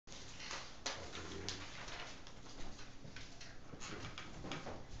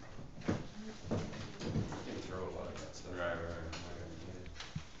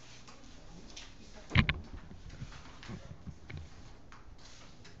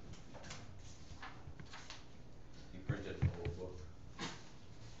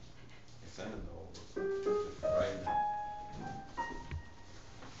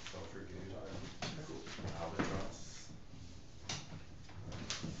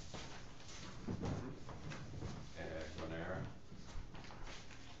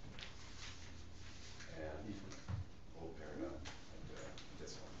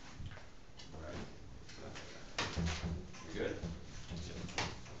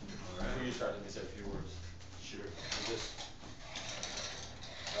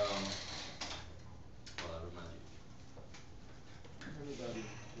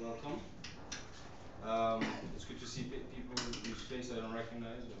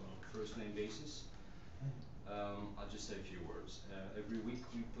first-name basis. I'll just say a few words. Every week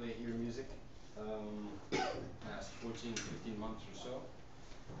we play here music, past 14, 15 months or so,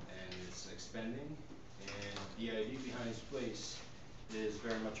 and it's expanding. And the idea behind this place is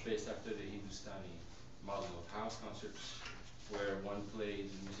very much based after the Hindustani model of house concerts, where one plays,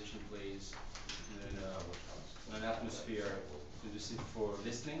 the musician plays in an atmosphere conducive for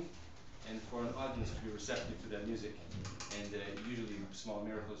listening and for an audience to be receptive to that music. And usually small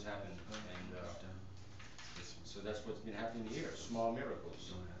miracles happen. And so that's what's been happening here, small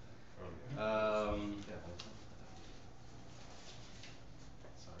miracles.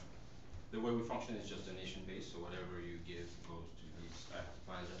 The way we function is just donation-based, so whatever you give goes to these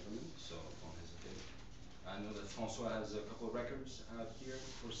fine gentlemen, so don't hesitate. I know that François has a couple of records out here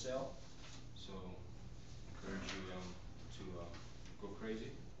for sale, so encourage you to go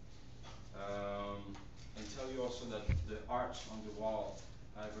crazy. And tell you also that the art on the wall,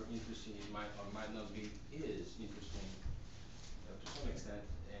 however interesting it might or might not be, is interesting to some extent,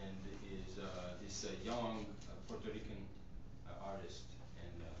 and is this young Puerto Rican artist.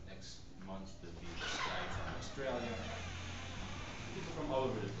 And next month there'll be this guy from Australia, people from all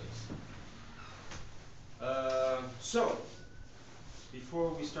over the place. So, before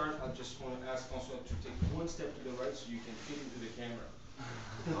we start, I just want to ask François to take one step to the right so you can fit into the camera.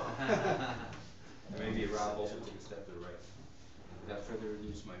 And maybe Rob also take a step to the right. Without further ado,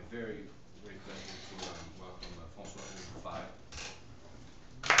 it's my very great pleasure to welcome François Houle 5.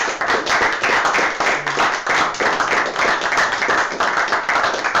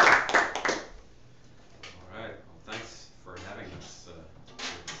 All right. Well, thanks for having us. It's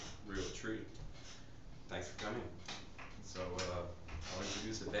a real treat. Thanks for coming. So I'll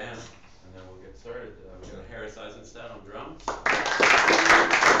introduce the band, and then we'll get started. We've got Harris Eisenstadt on drums.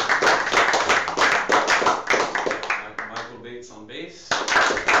 Michael Bates on bass.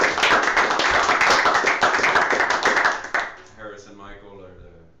 Harris and Michael are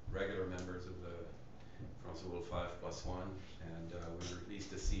the regular members of the François Houle 5+1, and we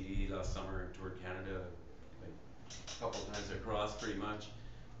released a CD last summer and toured Canada like a couple times across, pretty much.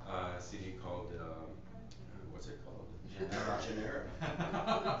 A CD called, what's it called? Genera.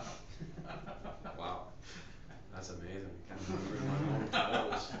 Wow. That's amazing. I can't remember my own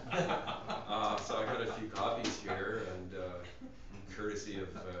titles. So I got a few copies here, and courtesy of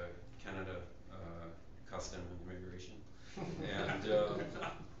Canada Custom and Immigration. And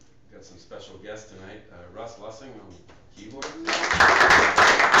got some special guests tonight. Russ on keyboard. And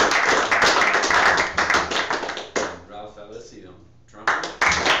Alessi on trumpet.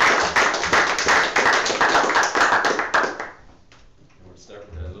 And we'll start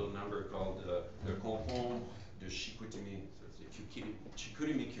with a little number called Le Concombre de Chicoutimi. So it's a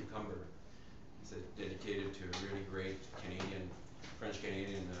Chicoutimi cucumber. It's dedicated to a really great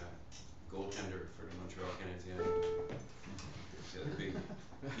French-Canadian goaltender for the Montreal Canadiens. He's a big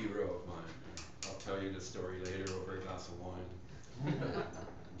hero of mine. I'll tell you the story later over a glass of wine. We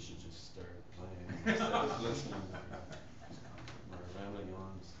should just start playing instead of listening. We're rambling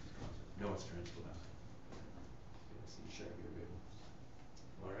on. No, it's tranquil.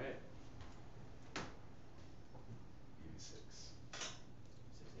 All right. Maybe 6.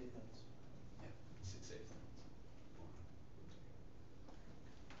 6/8 notes. Yeah, 6/8 notes.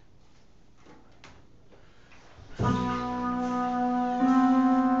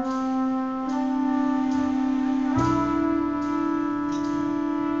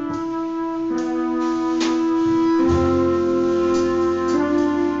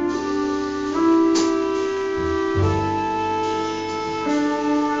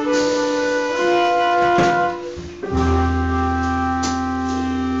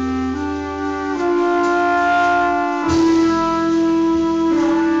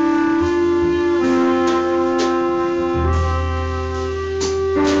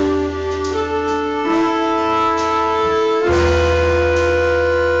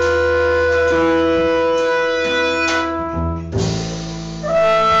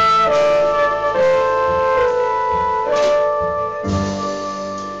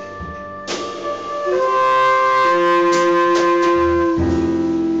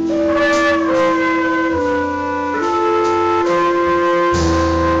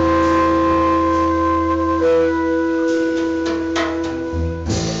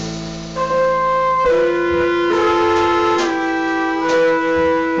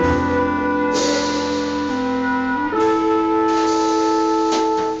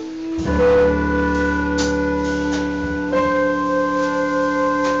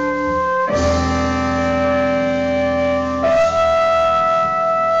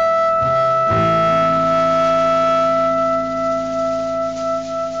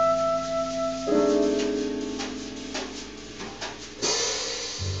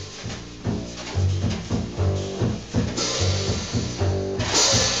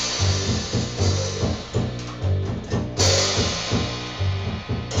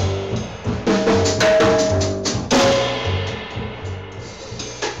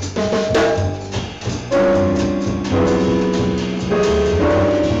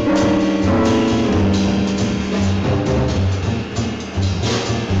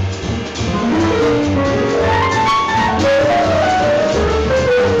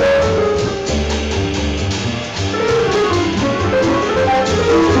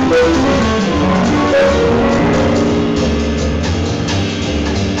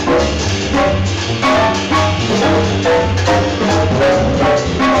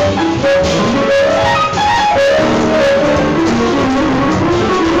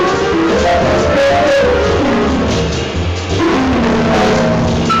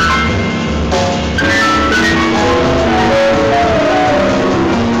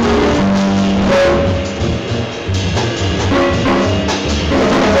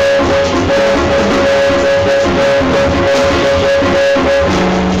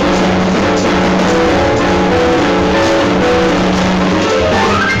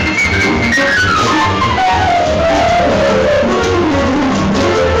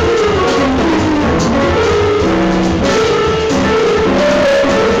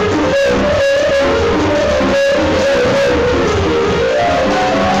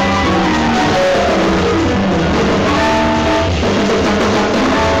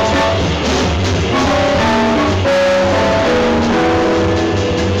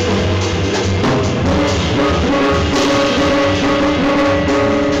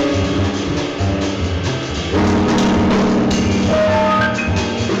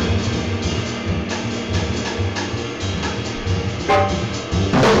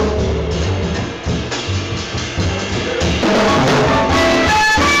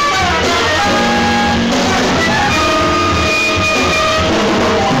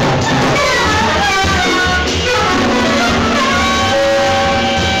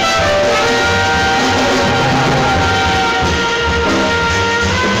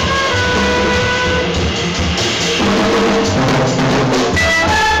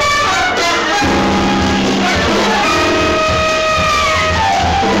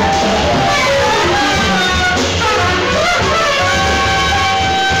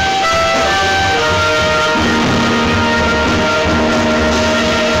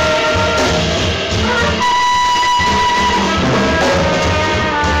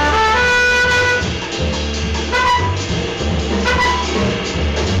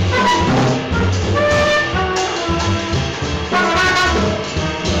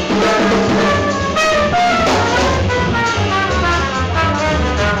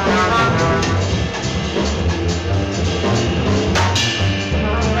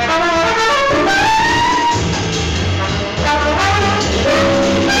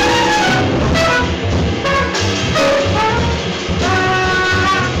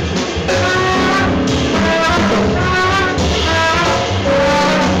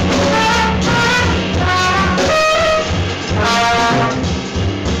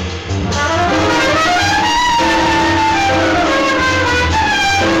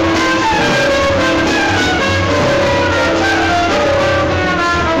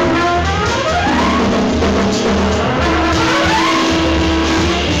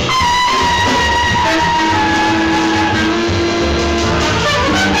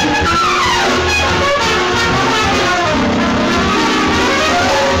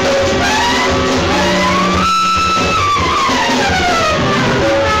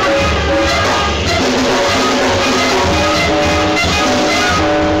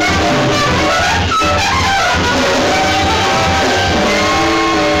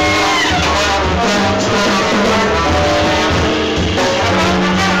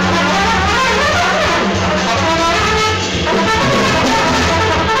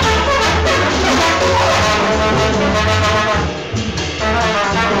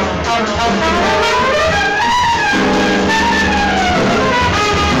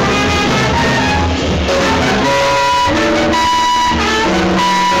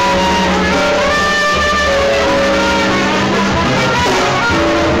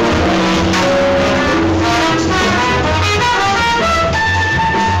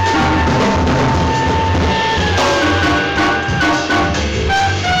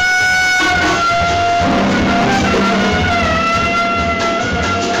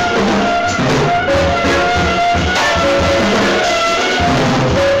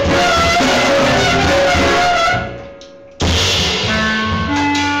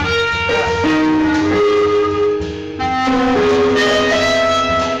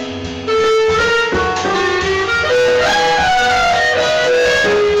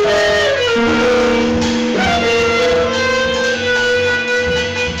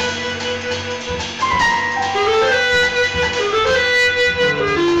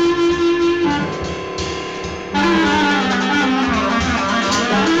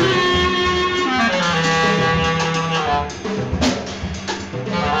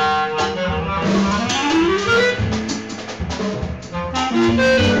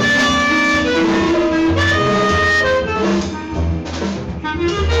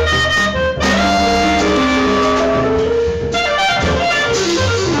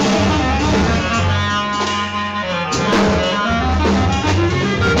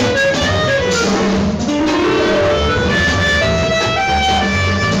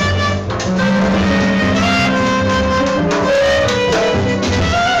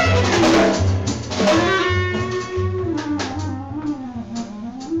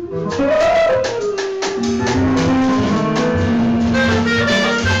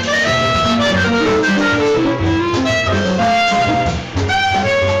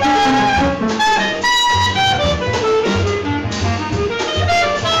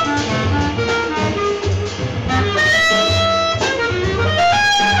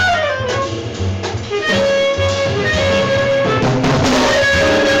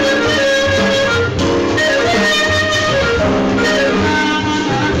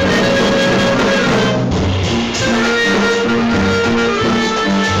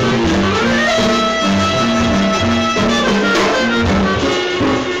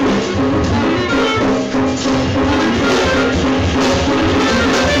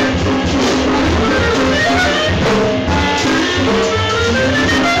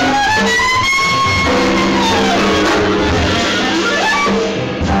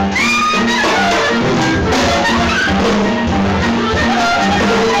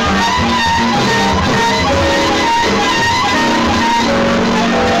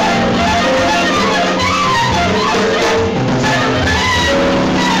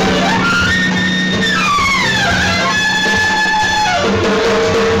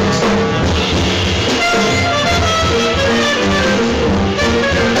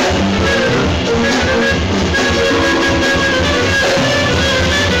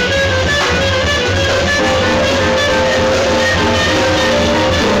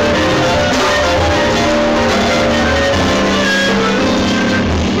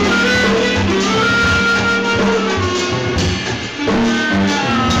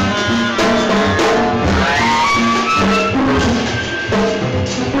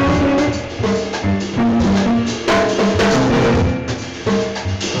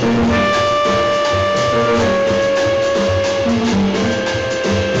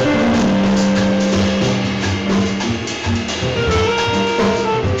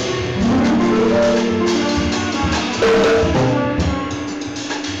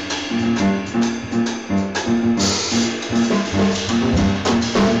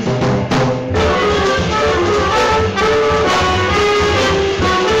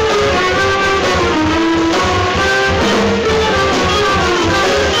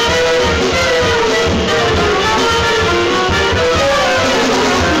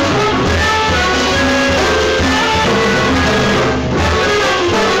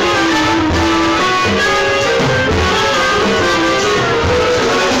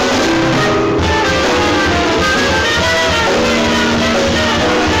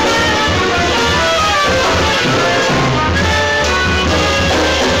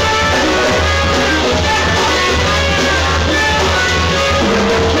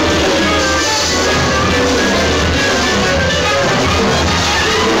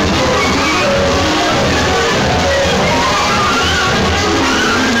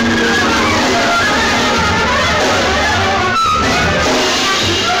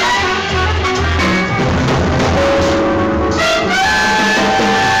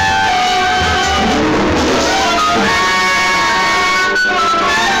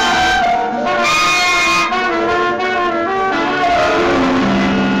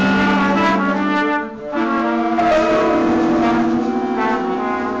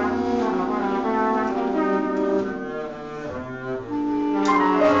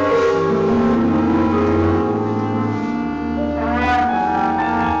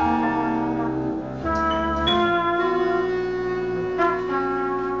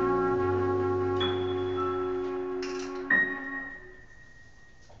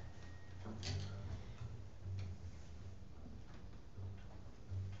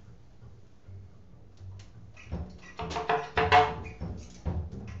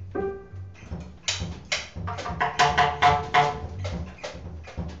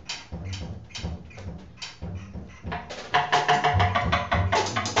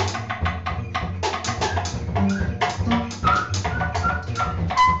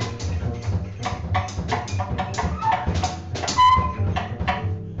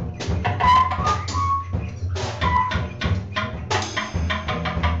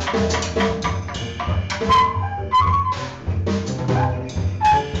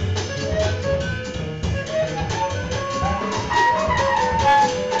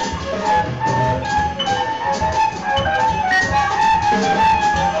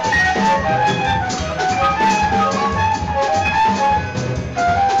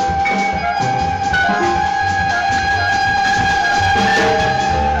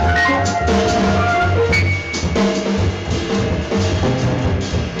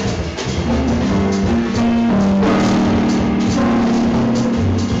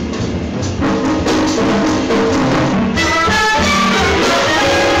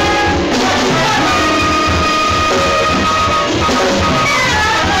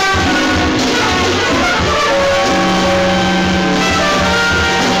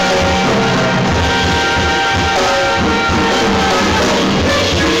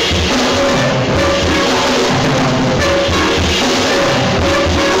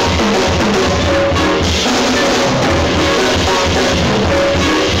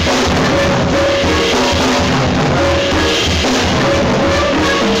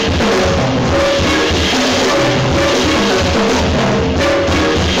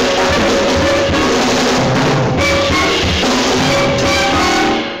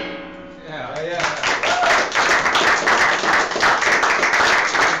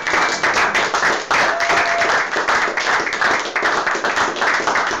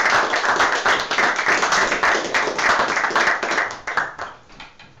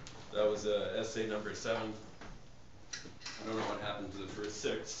 was essay number 7. I don't know what happened to the first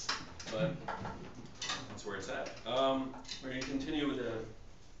 6, but that's where it's at. We're going to continue with a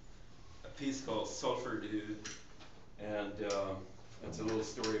piece called Sulphur Dude, and it's a little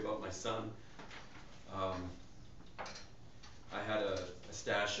story about my son. I had a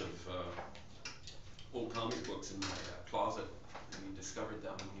stash of old comic books in my closet, and he discovered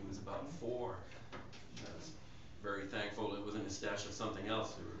them when he was about 4. I was very thankful it wasn't a stash of something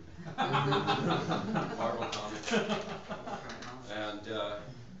else. Marvel comics. And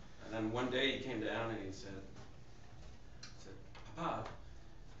then one day he came down and he said, "Papa,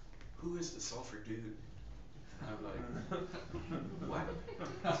 who is the Sulphur Dude?" And I'm like, "What? What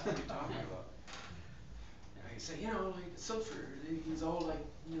are you talking about?" And he said, "You know, like Sulphur, he's all like,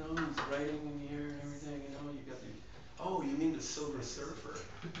 you know, he's writing in here and everything, you know, you got the, oh, you mean the Silver Surfer."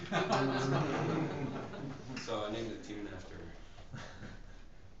 So I named the tune after,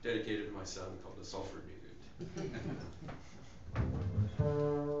 dedicated to my son, called the Sulphur Dude.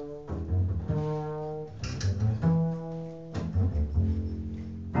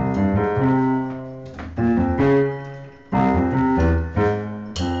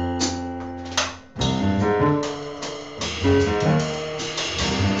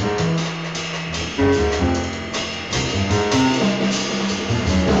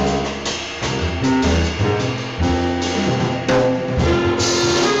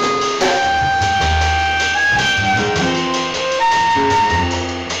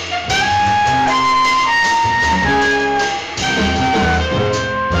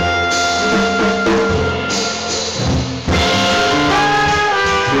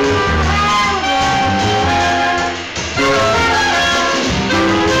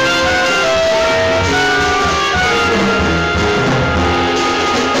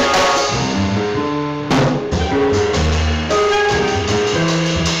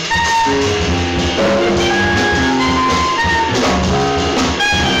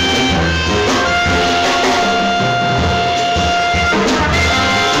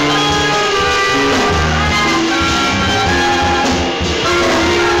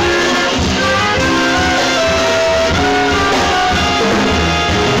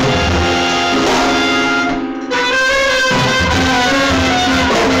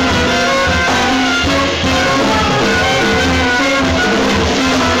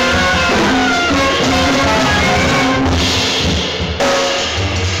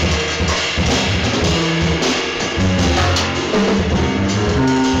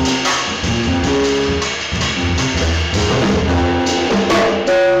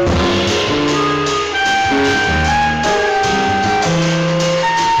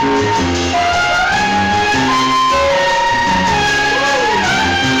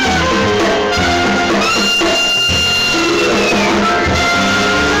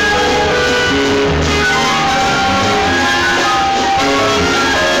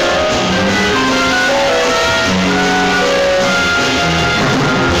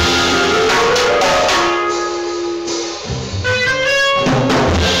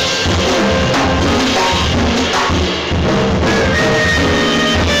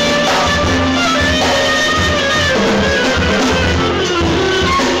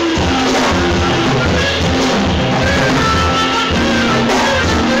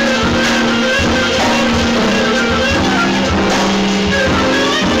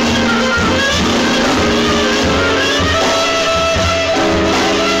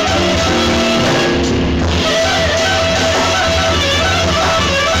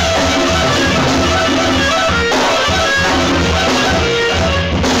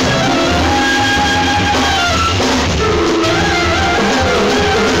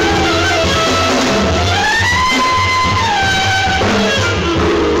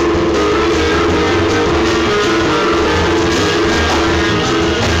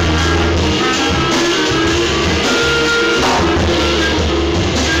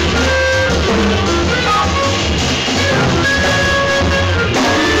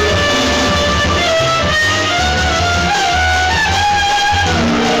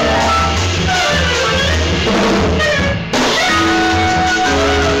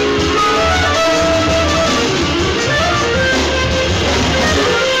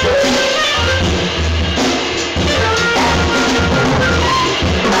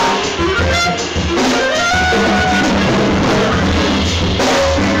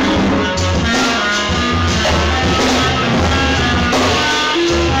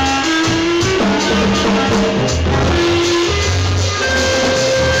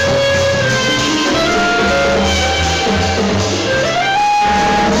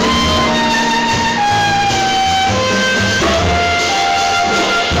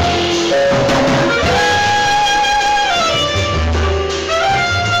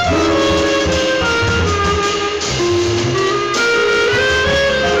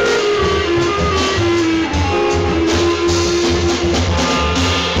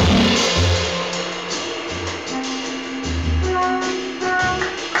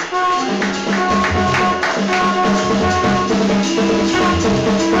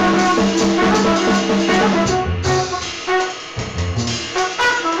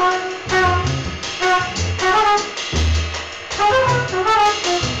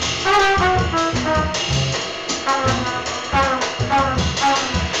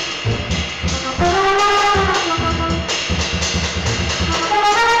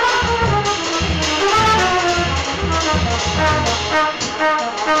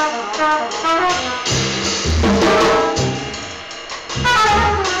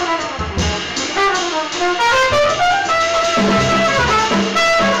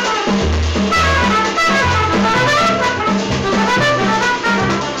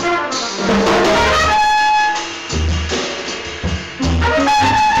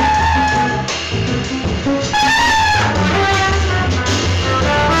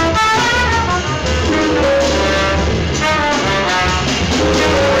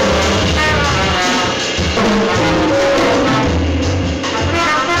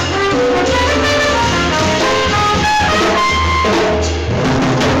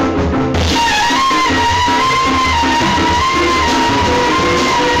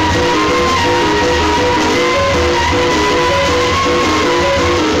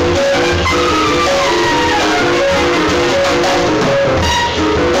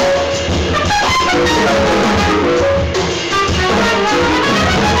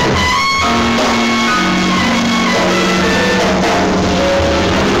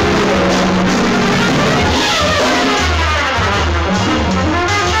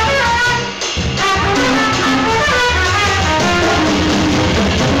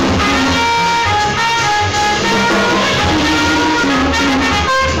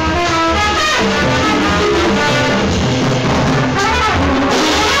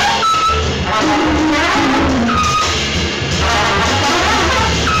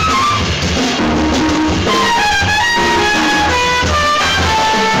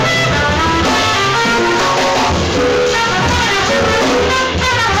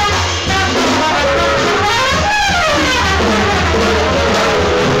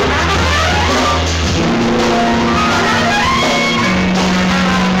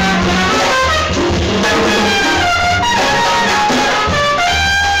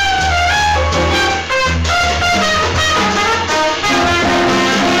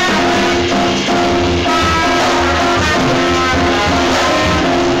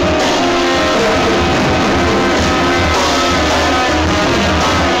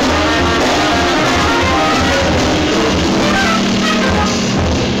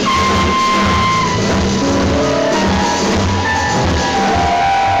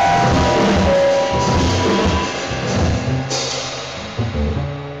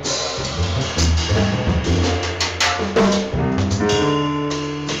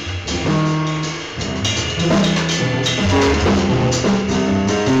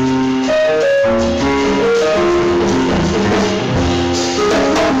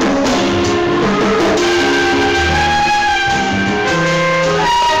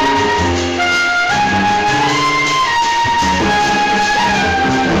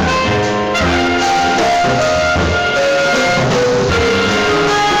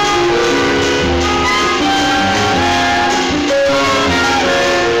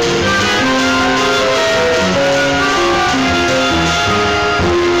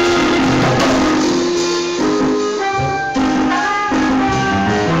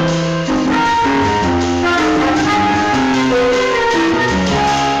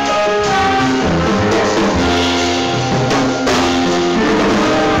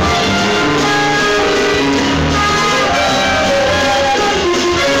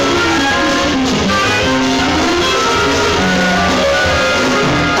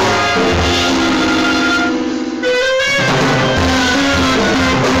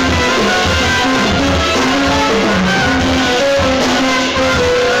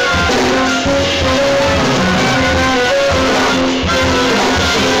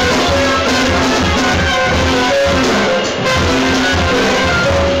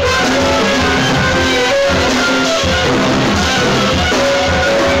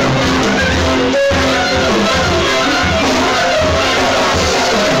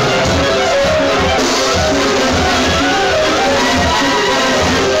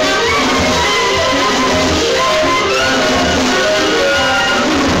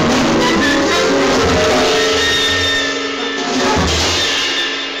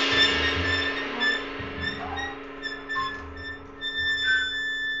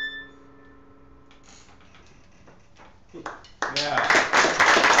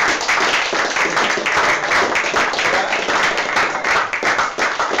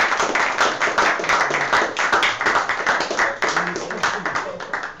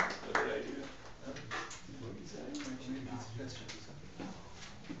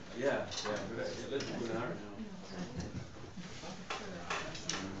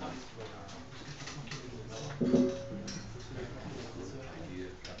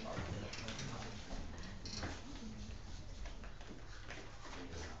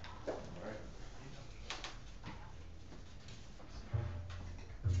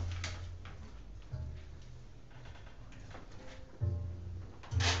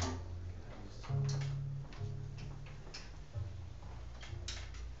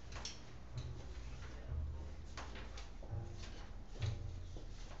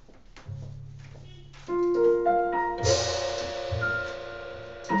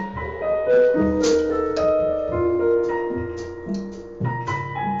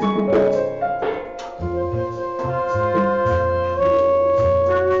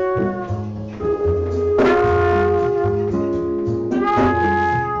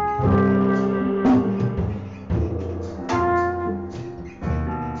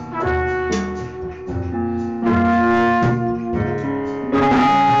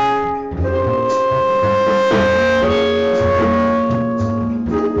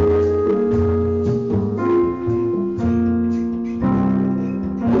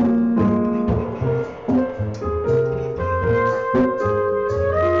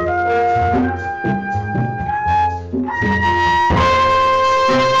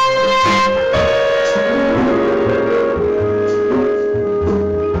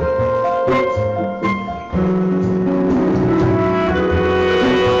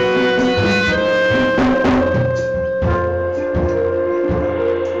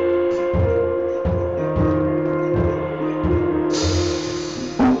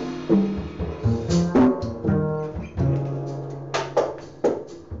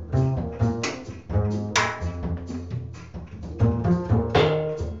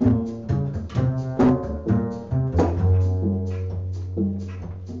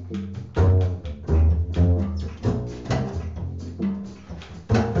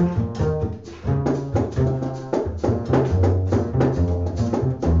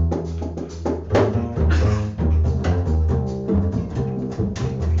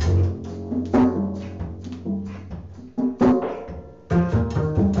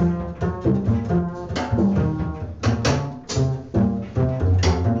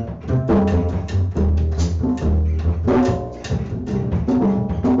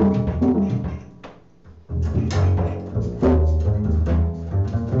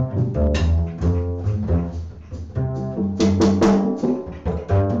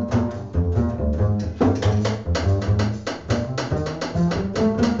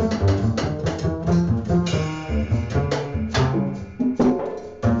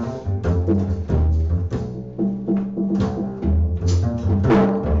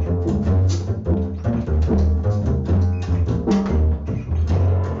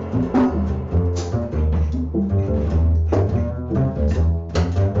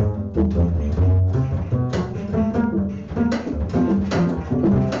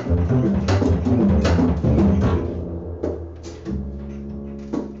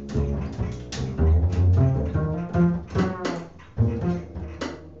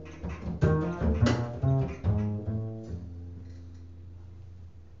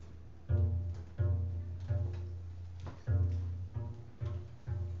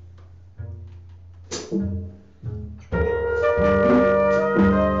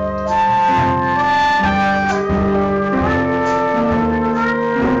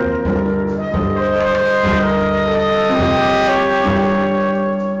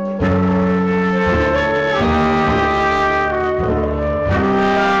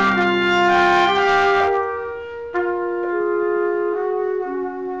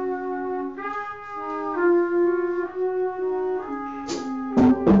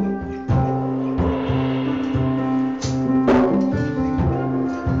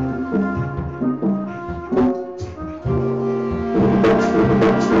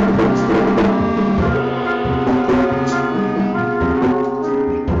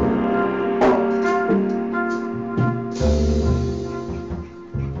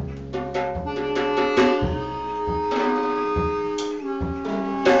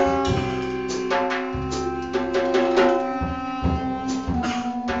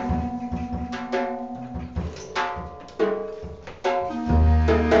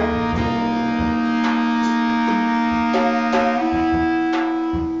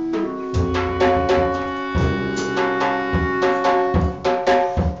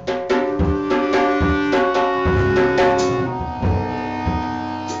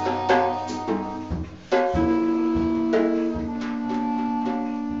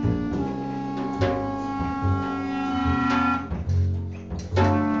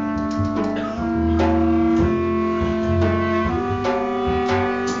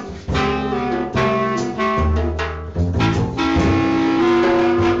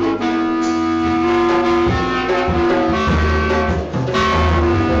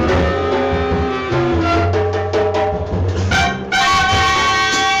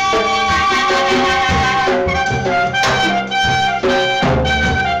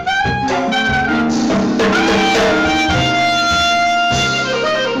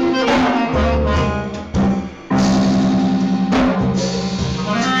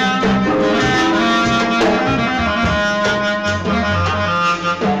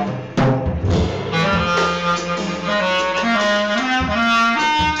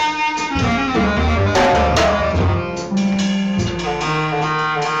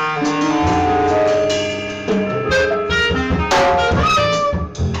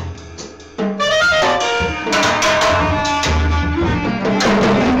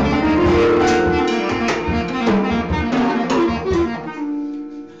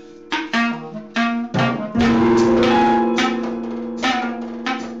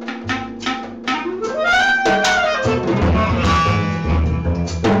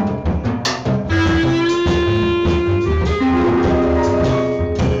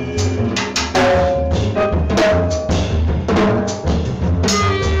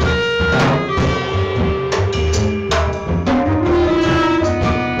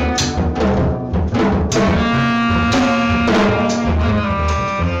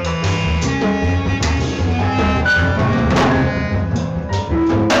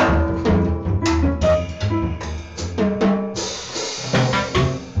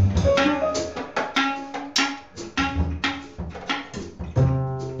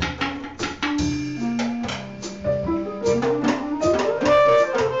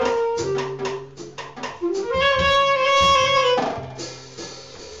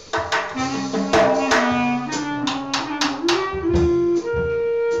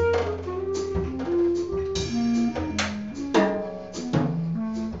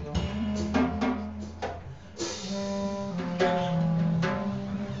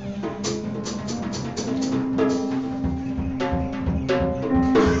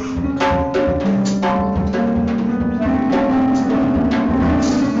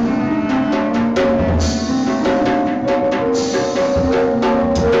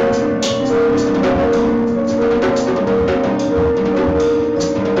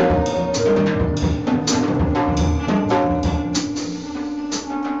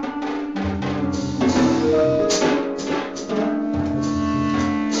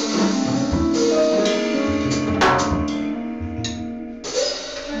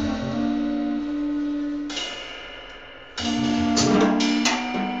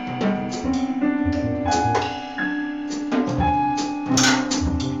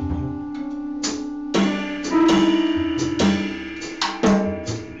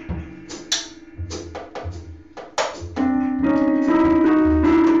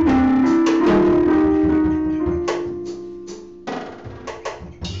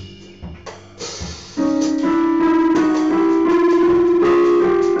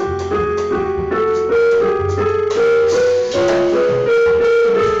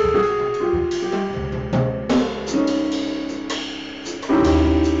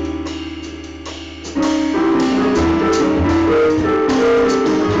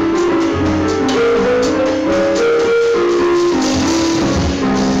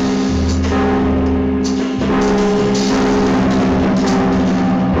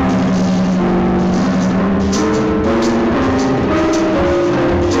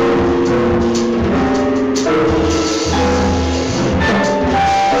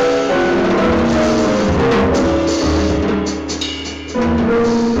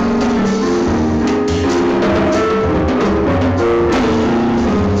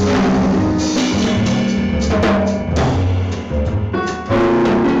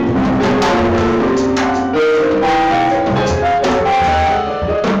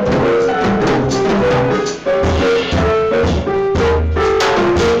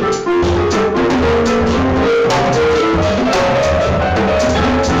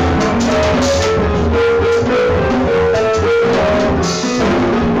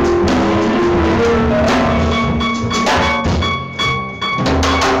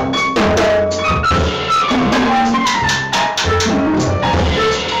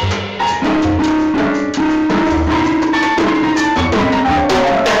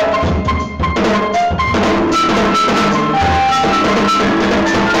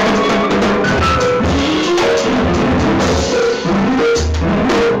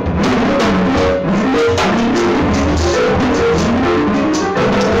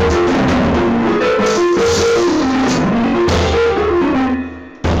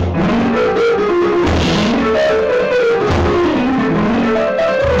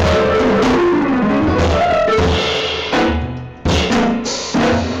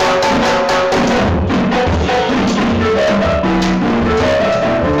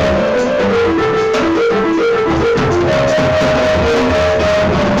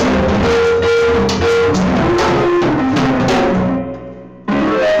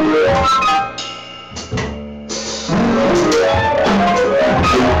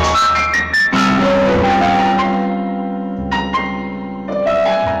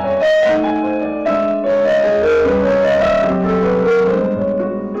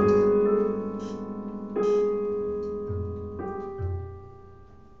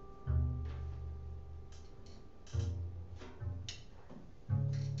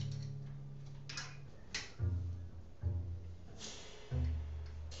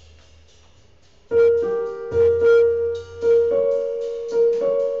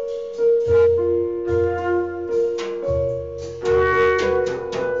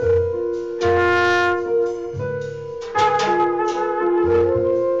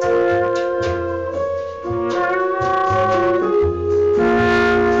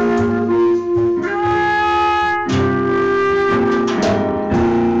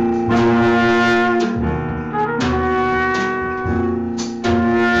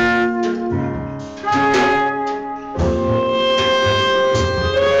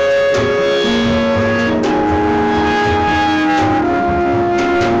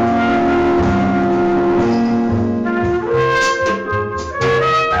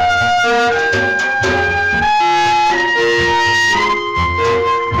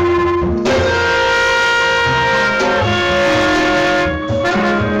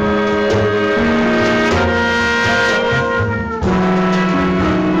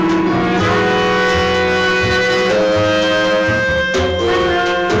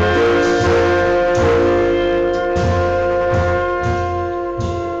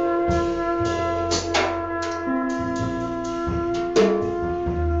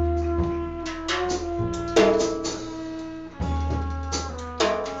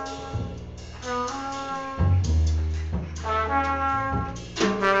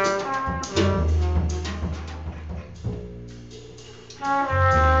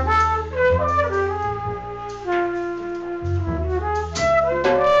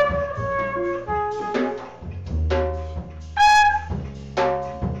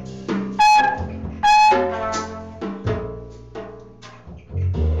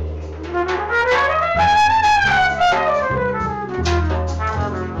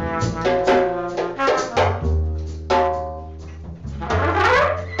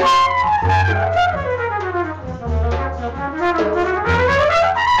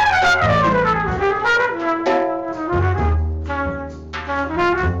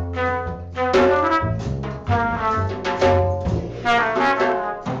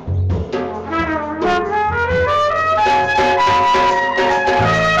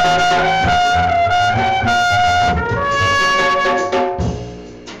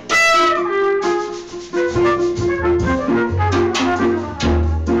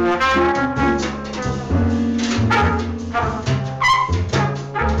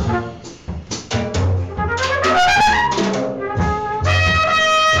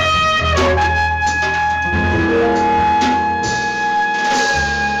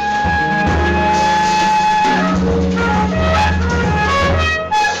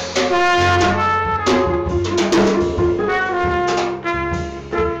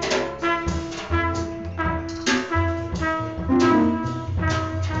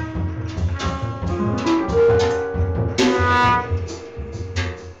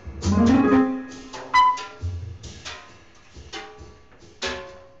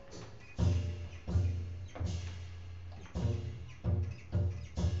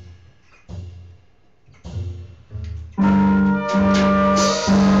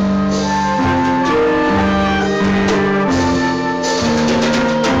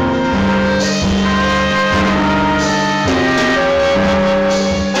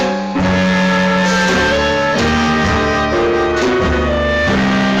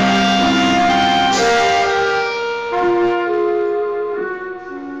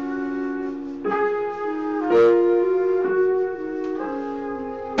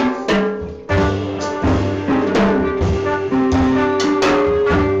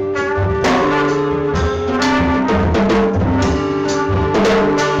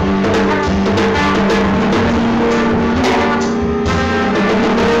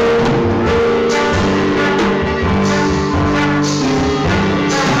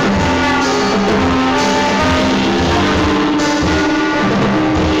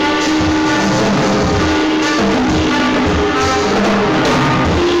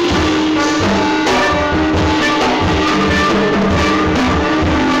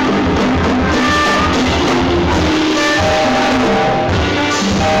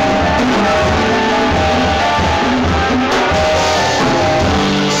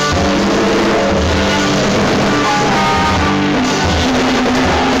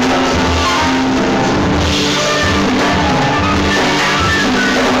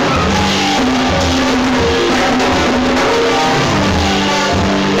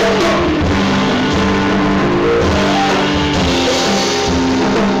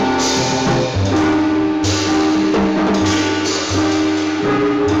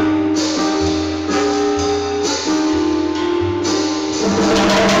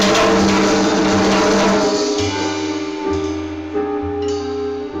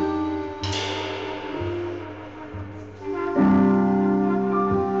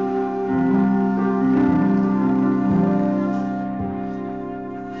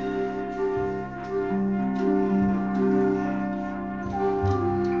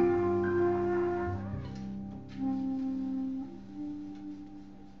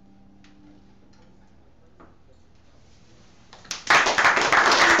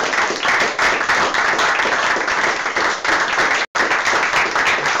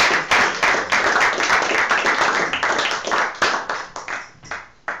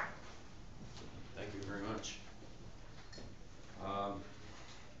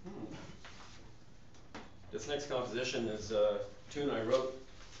 composition is a tune I wrote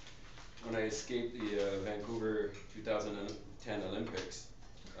when I escaped the Vancouver 2010 Olympics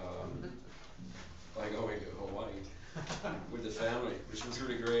by going to Hawaii with the family, which was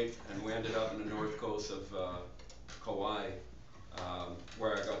really great. And we ended up in the north coast of Kauai,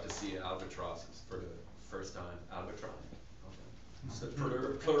 where I got to see albatrosses for the first time. Albatron? Okay. It's the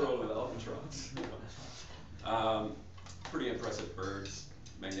plural of albatross. Pretty impressive birds,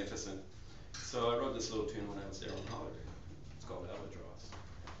 magnificent. So I wrote this little tune when I was there on holiday. It's called Albatross.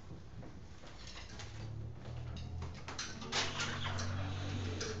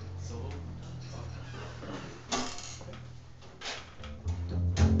 Solo?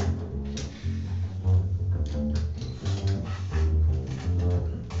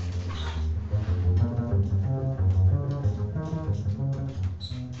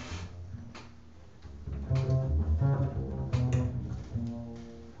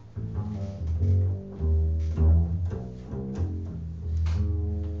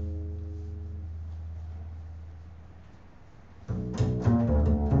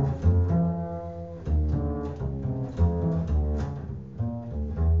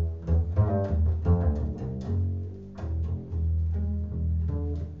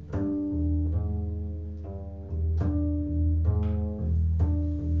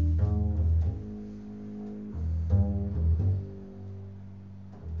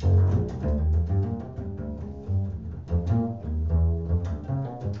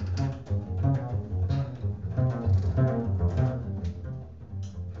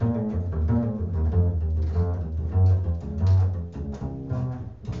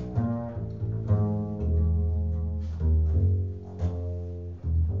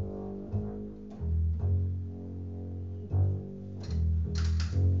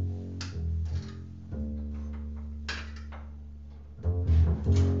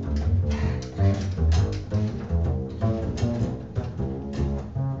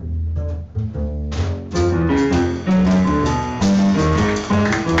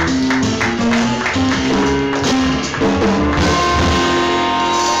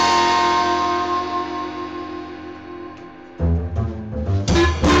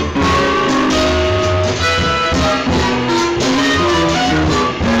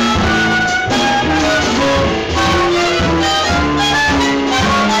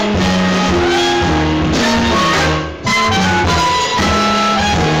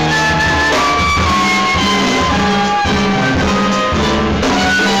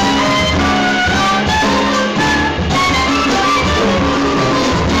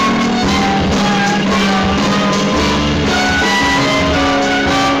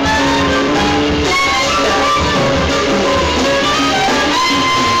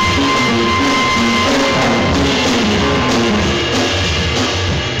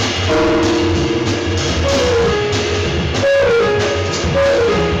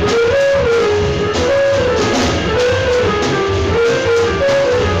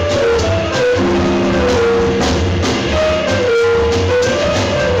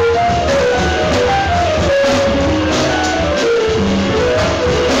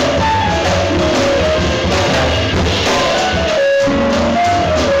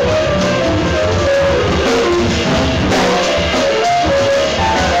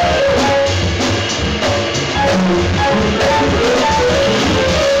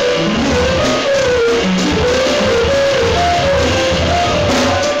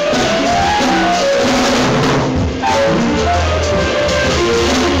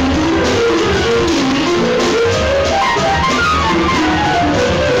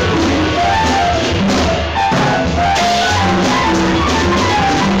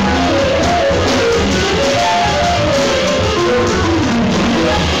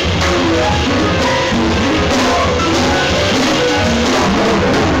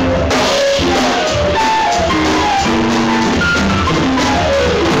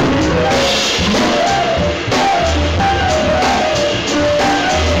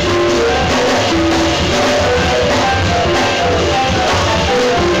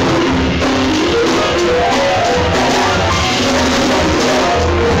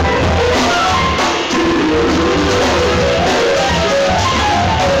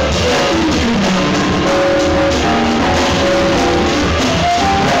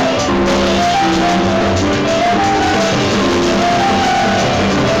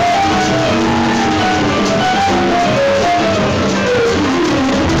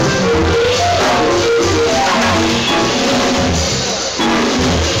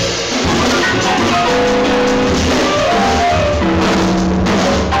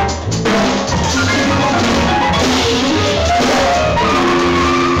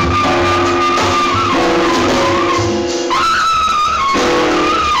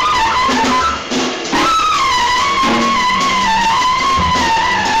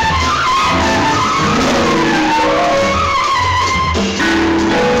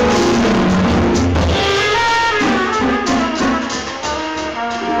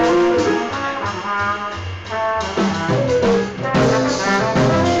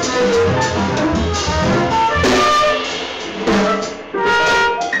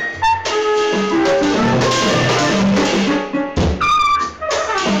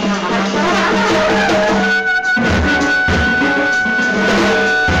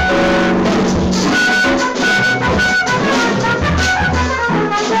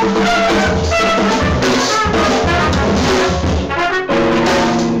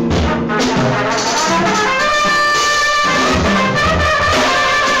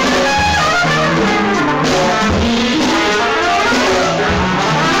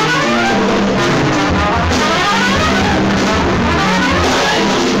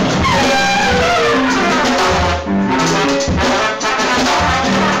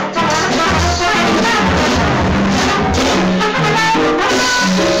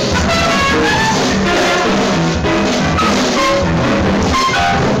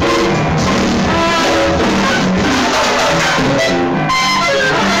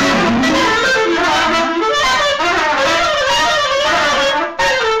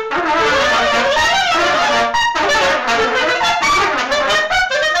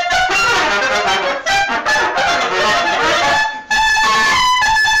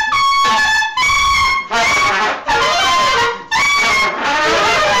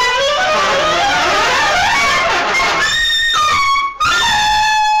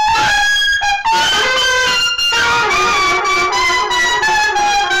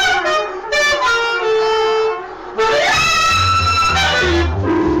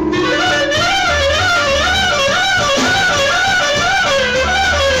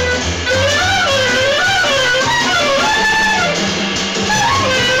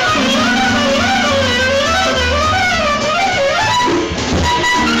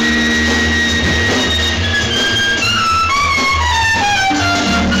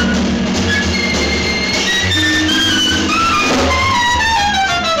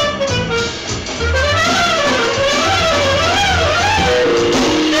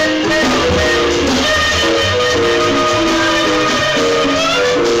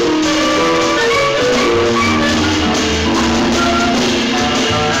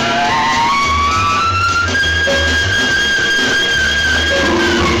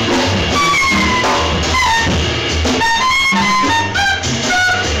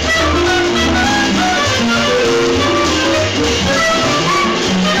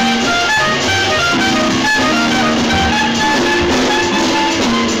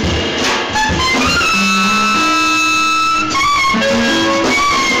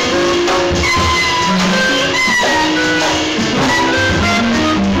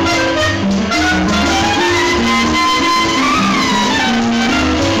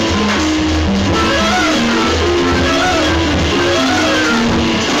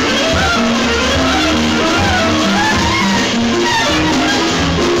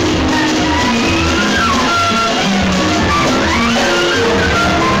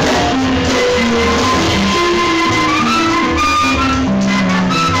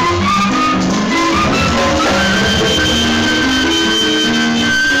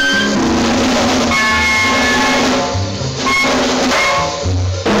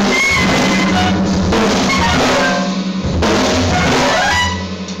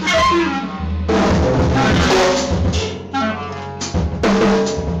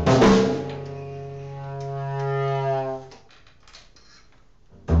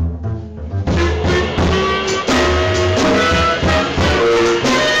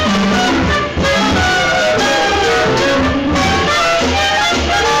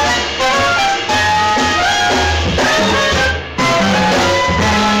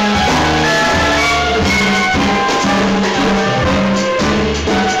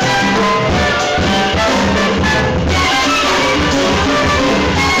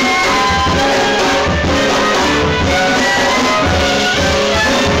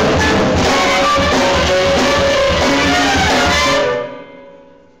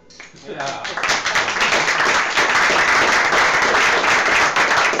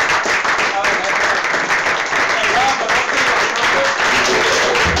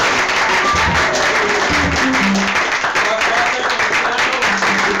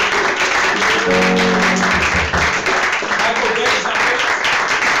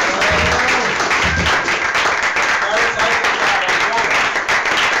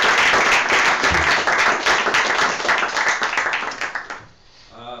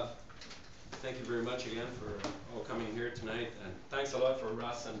 Thank you very much again for all coming here tonight, and thanks a lot for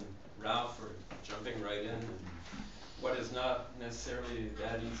Russ and Ralph for jumping right in what is not necessarily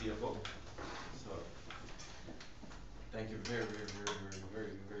that easy a book. So thank you very, very, very, very,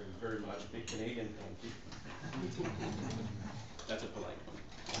 very, very, very much. Big Canadian thank you. That's a polite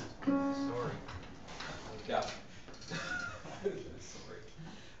one. Sorry. Yeah.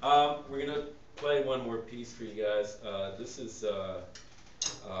 Sorry. We're gonna play one more piece for you guys. This is a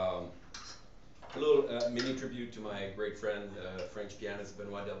little mini tribute to my great friend, French pianist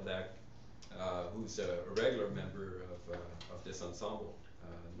Benoit Delbecq, who's a regular member of this ensemble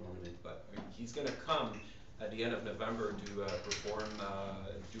normally, but he's gonna come at the end of November to perform a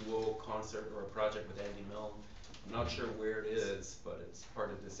duo concert or a project with Andy Milne. I'm not sure where it is, but it's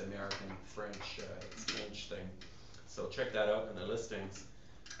part of this American-French exchange thing. So check that out in the listings.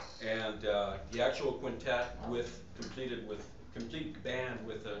 And the actual quintet completed with complete band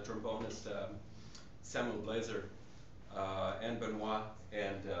with trombonist Samuel Blazer and Benoit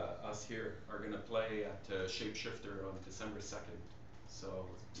and us here are going to play at Shapeshifter on December 2nd. So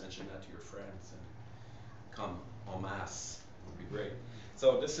mention that to your friends and come en masse. It would be great.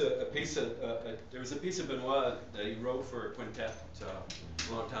 So this is a piece of, there was a piece of Benoit that he wrote for a quintet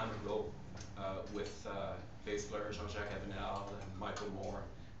a long time ago with bass player Jean-Jacques Avenel and Michael Moore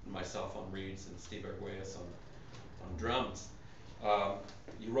and myself on reeds and Steve Arguelles on drums.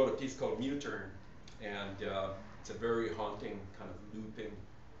 He wrote a piece called Muturn, and it's a very haunting kind of looping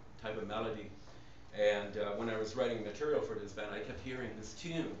type of melody. And when I was writing material for this band, I kept hearing this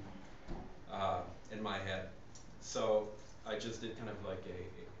tune in my head. So I just did kind of like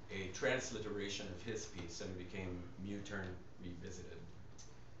a transliteration of his piece, and it became Muturn Revisited.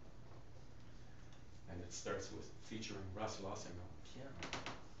 And it starts with featuring Russ Lossing on piano.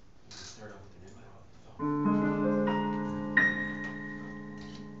 We start off with an intro.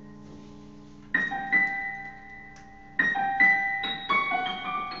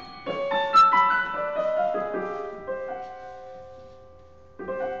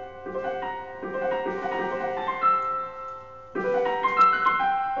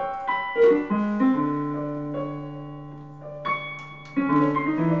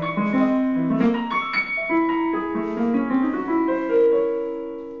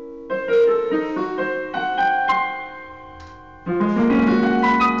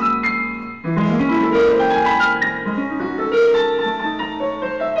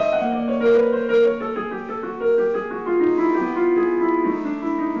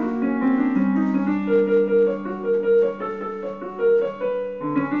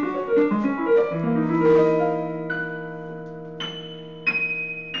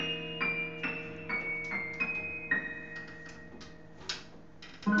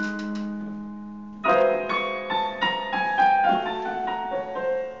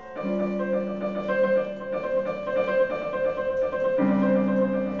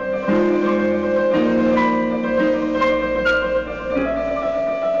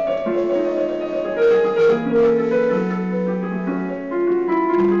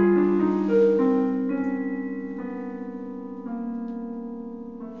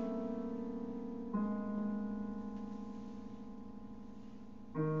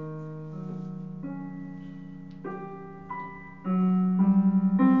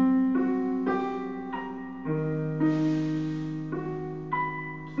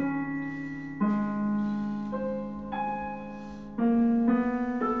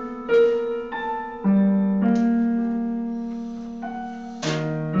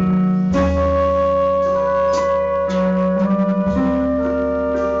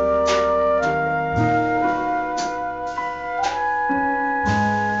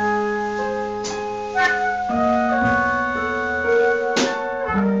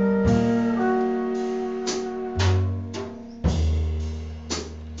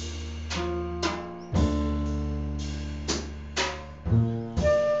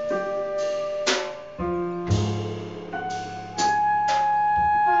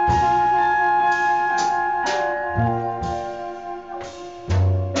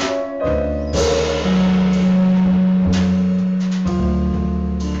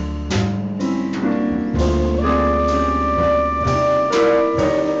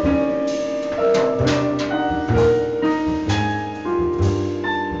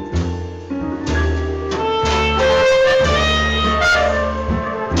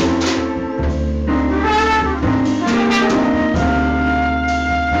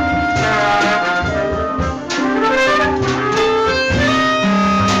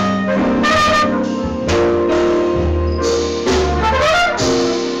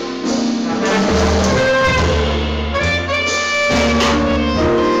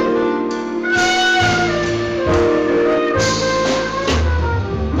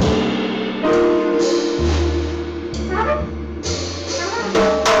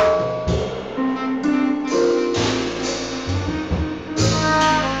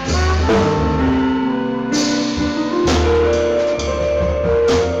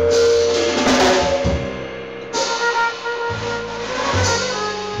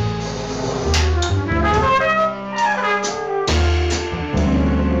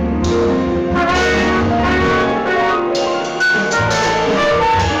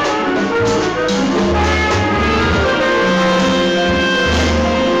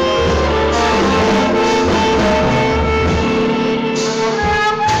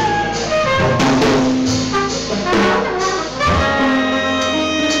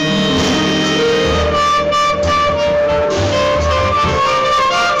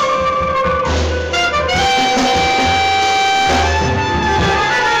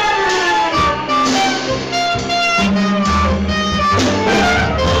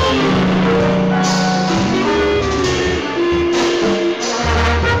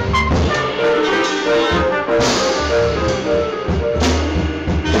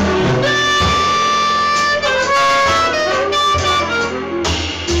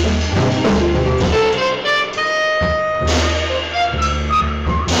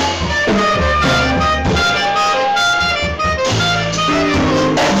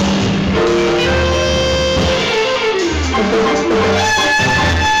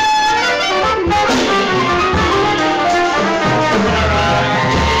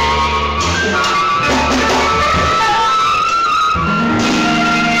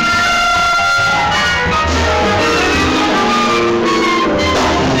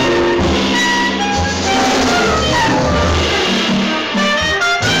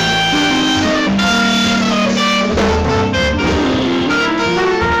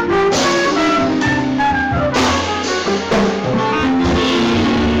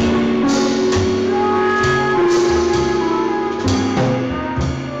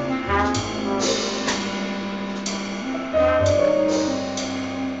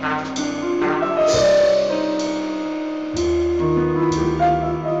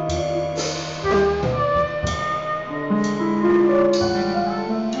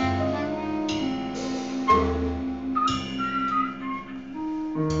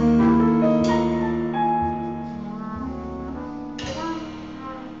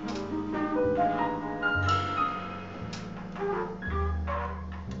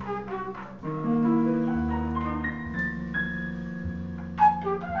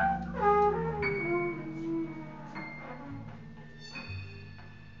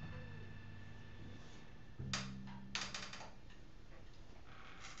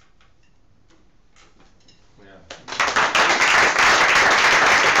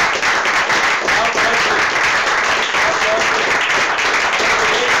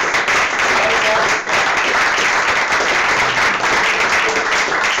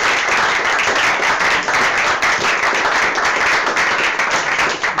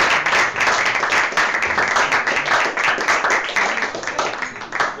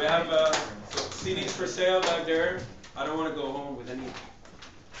 CDs for sale back there. I don't want to go home with any,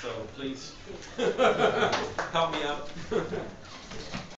 so please help me out.